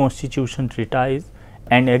pre-constitution treaties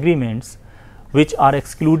and agreements which are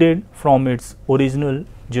excluded from its original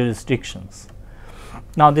jurisdictions.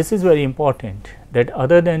 Now, this is very important, that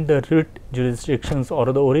other than the writ jurisdictions or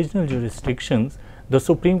the original jurisdictions, the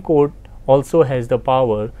Supreme Court also has the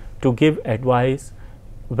power to give advice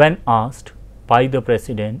when asked by the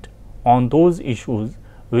President on those issues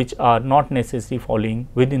which are not necessarily falling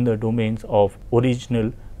within the domains of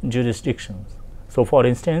original jurisdictions. So, for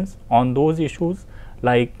instance, on those issues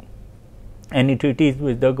like any treaties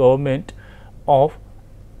which the government of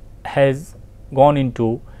has gone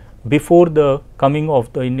into before the coming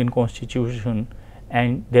of the Indian Constitution,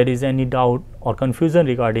 and there is any doubt or confusion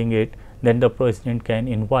regarding it, then the President can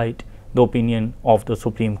invite the opinion of the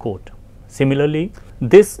Supreme Court. Similarly,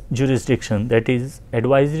 this jurisdiction, that is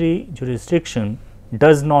advisory jurisdiction,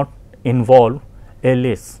 does not involve a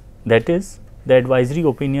list, that is the advisory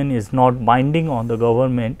opinion is not binding on the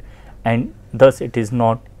government and thus it is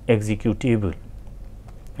not executable.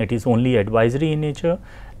 It is only advisory in nature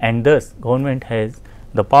and thus government has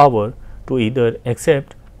the power to either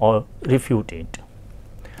accept or refute it.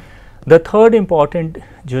 The third important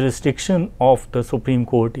jurisdiction of the Supreme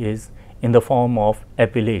Court is in the form of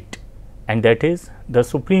appellate, and that is the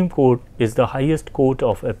Supreme Court is the highest court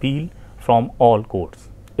of appeal from all courts.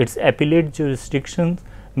 Its appellate jurisdictions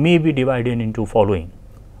may be divided into following: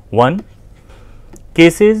 1.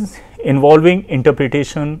 Cases involving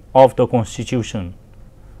interpretation of the Constitution,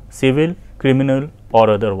 civil, criminal or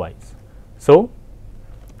otherwise. So,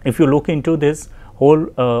 if you look into this whole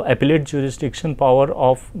appellate jurisdiction power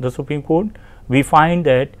of the Supreme Court, we find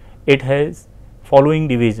that it has following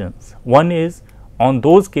divisions. One is on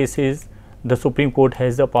those cases the Supreme Court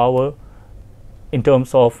has the power in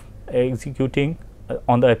terms of executing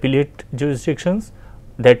on the appellate jurisdictions,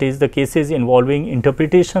 that is the cases involving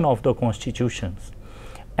interpretation of the constitutions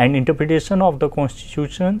and interpretation of the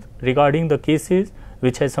constitutions regarding the cases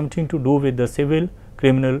which has something to do with the civil,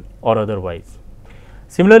 criminal or otherwise.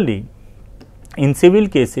 Similarly, in civil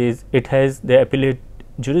cases it has the appellate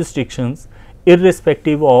jurisdictions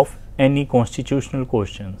irrespective of any constitutional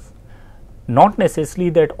questions. Not necessarily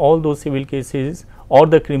that all those civil cases or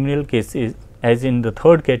the criminal cases, as in the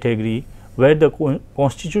third category where the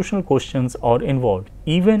constitutional questions are involved.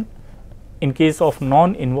 Even in case of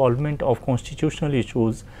non-involvement of constitutional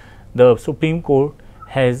issues, the Supreme Court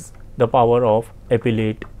has the power of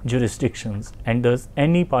appellate jurisdictions, and thus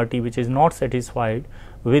any party which is not satisfied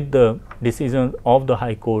with the decision of the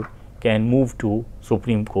High Court can move to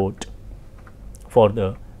Supreme Court for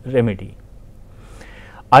the remedy.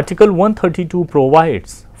 Article 132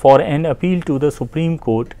 provides for an appeal to the Supreme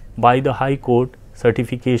Court by the High Court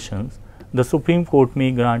certifications. The Supreme Court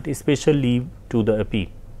may grant special leave to the appeal.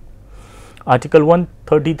 Article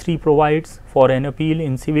 133 provides for an appeal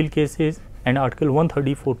in civil cases, and Article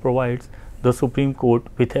 134 provides the Supreme Court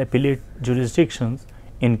with appellate jurisdictions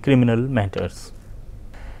in criminal matters.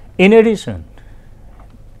 In addition,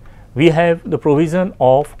 we have the provision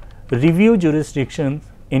of review jurisdictions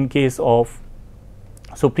in case of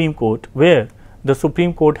Supreme Court, where the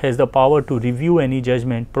Supreme Court has the power to review any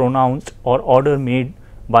judgment pronounced or order made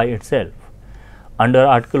by itself. Under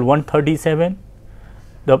Article 137,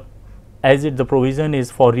 the provision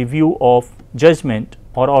is for review of judgment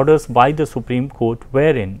or orders by the Supreme Court,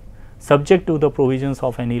 wherein subject to the provisions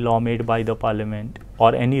of any law made by the Parliament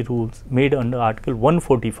or any rules made under Article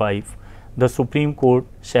 145, the Supreme Court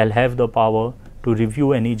shall have the power to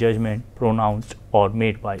review any judgment pronounced or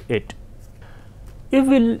made by it. If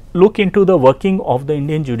we look into the working of the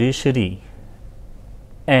Indian judiciary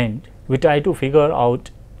and we try to figure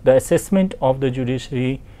out the assessment of the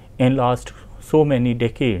judiciary in last so many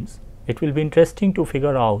decades, it will be interesting to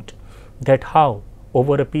figure out that how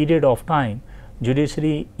over a period of time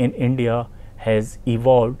judiciary in India has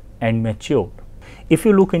evolved and matured. If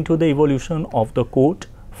you look into the evolution of the court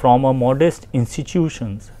from a modest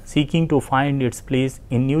institutions seeking to find its place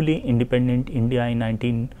in newly independent India in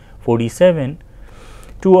 1947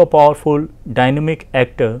 to a powerful dynamic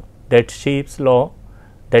actor that shapes law,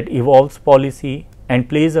 that evolves policy and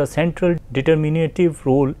plays a central determinative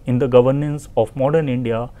role in the governance of modern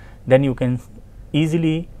India, then you can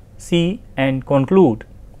easily see and conclude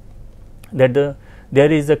that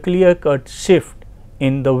there is a clear-cut shift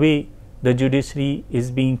in the way the judiciary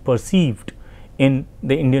is being perceived in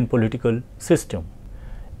the Indian political system.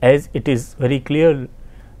 As it is very clear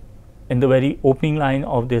in the very opening line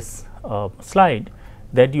of this slide,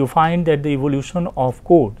 that you find that the evolution of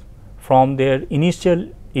courts from their initial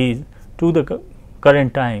age to the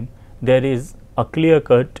current time, there is a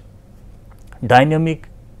clear-cut dynamic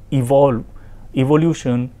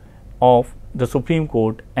evolution of the Supreme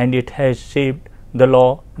Court, and it has shaped the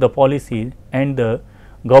law, the policy and the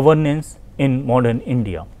governance in modern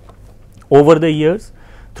India. Over the years,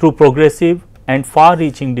 through progressive and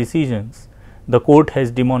far-reaching decisions, the court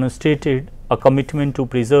has demonstrated a commitment to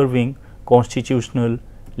preserving constitutional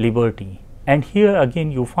liberty. And here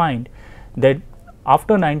again you find that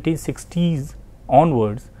after 1960s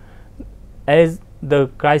onwards, as the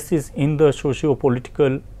crisis in the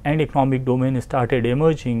socio-political and economic domain started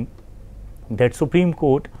emerging, that Supreme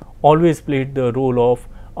Court always played the role of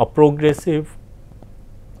a progressive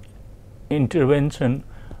intervention,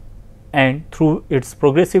 and through its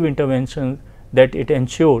progressive interventions that it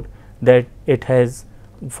ensured that it has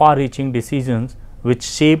far-reaching decisions which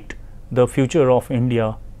shaped the future of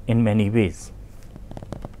India in many ways,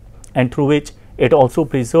 and through which it also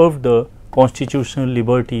preserved the constitutional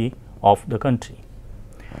liberty of the country.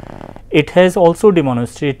 It has also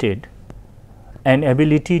demonstrated an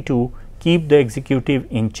ability to keep the executive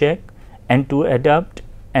in check and to adapt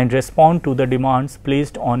and respond to the demands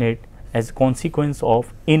placed on it as a consequence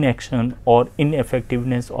of inaction or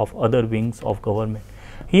ineffectiveness of other wings of government.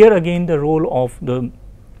 Here again the role of the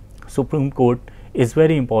Supreme Court is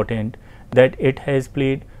very important, that it has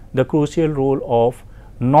played the crucial role of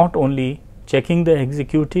not only checking the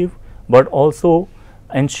executive but also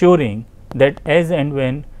ensuring that as and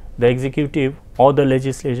when the executive or the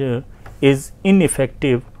legislature is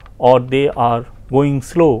ineffective or they are going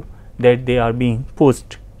slow, that they are being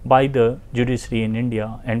pushed by the judiciary in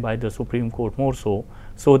India and by the Supreme Court more so,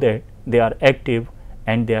 so that they are active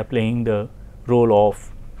and they are playing the role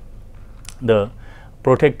of the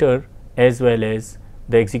protector as well as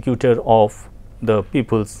the executor of the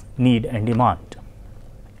people's need and demand.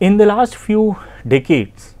 In the last few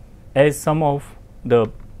decades, as some of the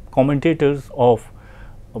commentators of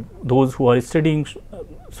those who are studying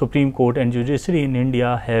Supreme Court and judiciary in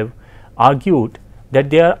India have argued, that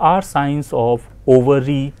there are signs of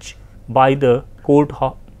overreach by the court,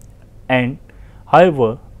 and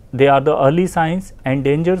however they are the early signs and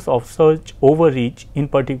dangers of such overreach. In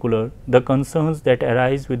particular, the concerns that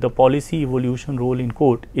arise with the policy evolution role in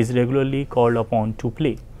court is regularly called upon to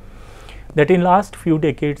play. That in last few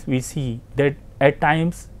decades we see that at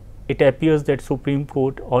times it appears that Supreme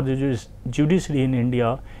Court or the judiciary in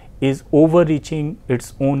India is overreaching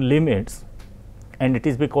its own limits, and it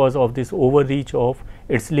is because of this overreach of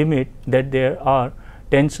its limit that there are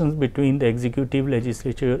tensions between the executive,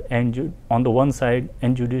 legislature and on the one side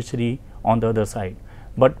and judiciary on the other side.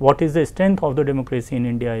 But what is the strength of the democracy in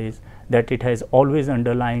India is that it has always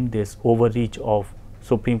underlined this overreach of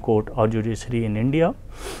Supreme Court or judiciary in India.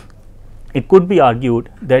 It could be argued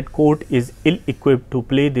that court is ill-equipped to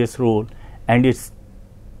play this role, and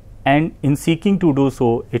in seeking to do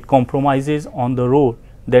so, it compromises on the role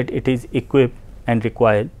that it is equipped and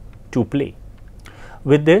required to play.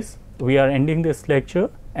 With this, we are ending this lecture,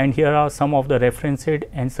 and here are some of the referenced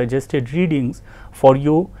and suggested readings for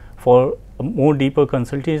you for a more deeper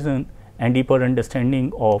consultation and deeper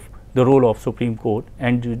understanding of the role of Supreme Court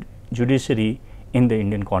and judiciary in the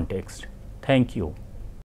Indian context. Thank you.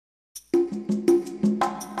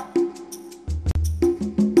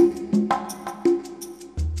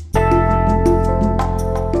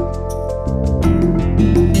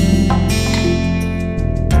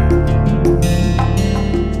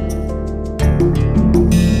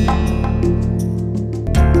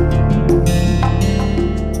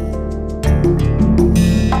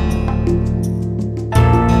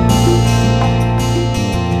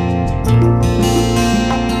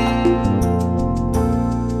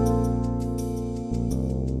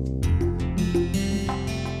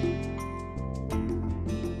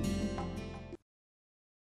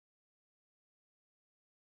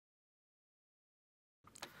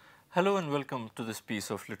 Hello and welcome to this piece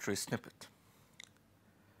of literary snippet.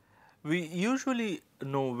 We usually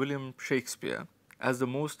know William Shakespeare as the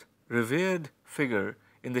most revered figure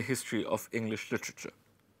in the history of English literature.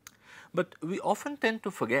 But we often tend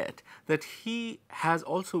to forget that he has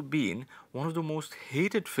also been one of the most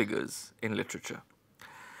hated figures in literature.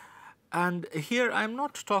 And here I am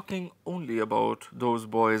not talking only about those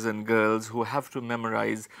boys and girls who have to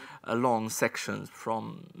memorize long sections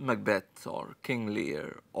from Macbeth or King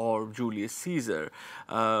Lear or Julius Caesar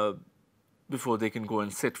before they can go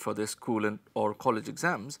and sit for their school or college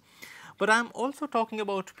exams. But I am also talking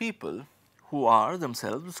about people who are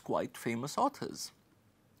themselves quite famous authors.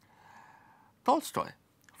 Tolstoy,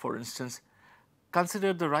 for instance,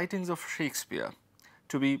 considered the writings of Shakespeare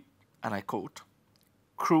to be, and I quote,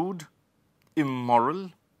 crude,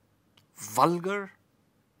 immoral, vulgar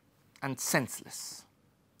and senseless.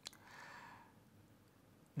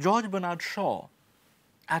 George Bernard Shaw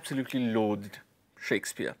absolutely loathed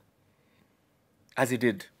Shakespeare, as he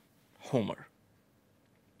did Homer.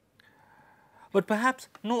 But perhaps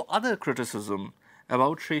no other criticism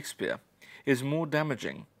about Shakespeare is more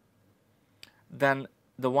damaging than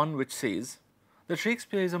the one which says that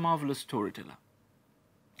Shakespeare is a marvelous storyteller,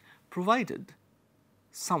 provided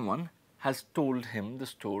someone has told him the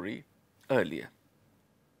story earlier.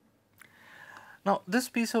 Now, this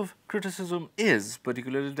piece of criticism is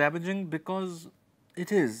particularly damaging because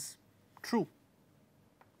it is true.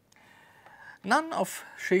 None of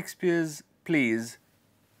Shakespeare's plays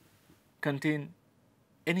contain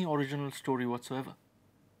any original story whatsoever.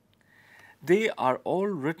 They are all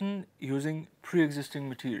written using pre-existing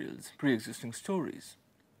materials, pre-existing stories.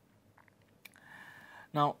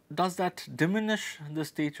 Now, does that diminish the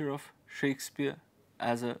stature of Shakespeare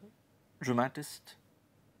as a dramatist?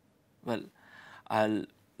 Well, I'll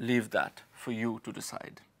leave that for you to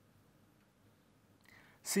decide.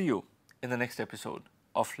 See you in the next episode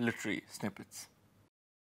of Literary Snippets.